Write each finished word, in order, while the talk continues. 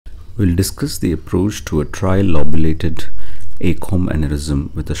We'll discuss the approach to a trilobulated ACOM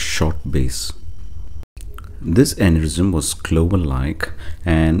aneurysm with a short base. This aneurysm was clover-like,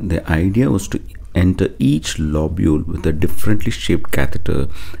 and the idea was to enter each lobule with a differently shaped catheter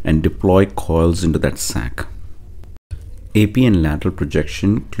and deploy coils into that sac. AP and lateral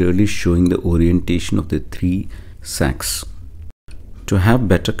projection clearly showing the orientation of the three sacs. To have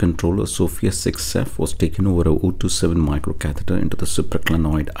better control, a Sophia 6F was taken over a 027 micro-catheter into the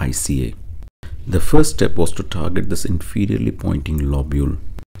supraclinoid ICA. The first step was to target this inferiorly pointing lobule.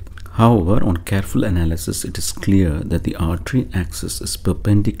 However, on careful analysis, it is clear that the artery axis is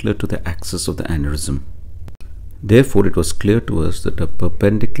perpendicular to the axis of the aneurysm. Therefore, it was clear to us that a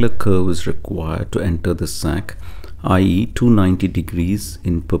perpendicular curve is required to enter the sac, i.e. 290 degrees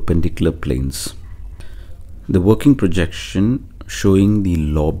in perpendicular planes. The working projection showing the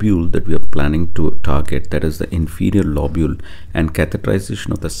lobule that we are planning to target, that is the inferior lobule, and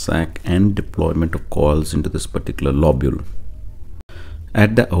catheterization of the sac and deployment of coils into this particular lobule.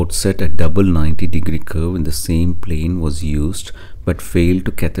 At the outset, a double 90-degree curve in the same plane was used but failed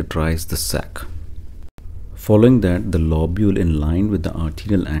to catheterize the sac. Following that, the lobule in line with the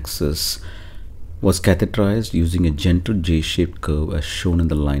arterial axis was catheterized using a gentle J-shaped curve as shown in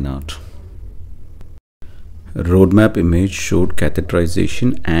the line art. A roadmap image showed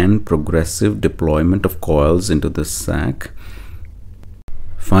catheterization and progressive deployment of coils into the sac.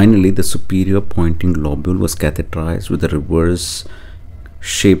 Finally, the superior pointing lobule was catheterized with a reverse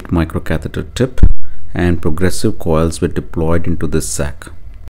shaped microcatheter tip, and progressive coils were deployed into the sac.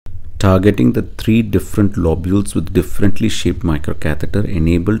 Targeting the three different lobules with differently shaped microcatheter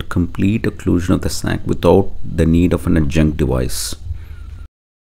enabled complete occlusion of the sac without the need of an adjunct device.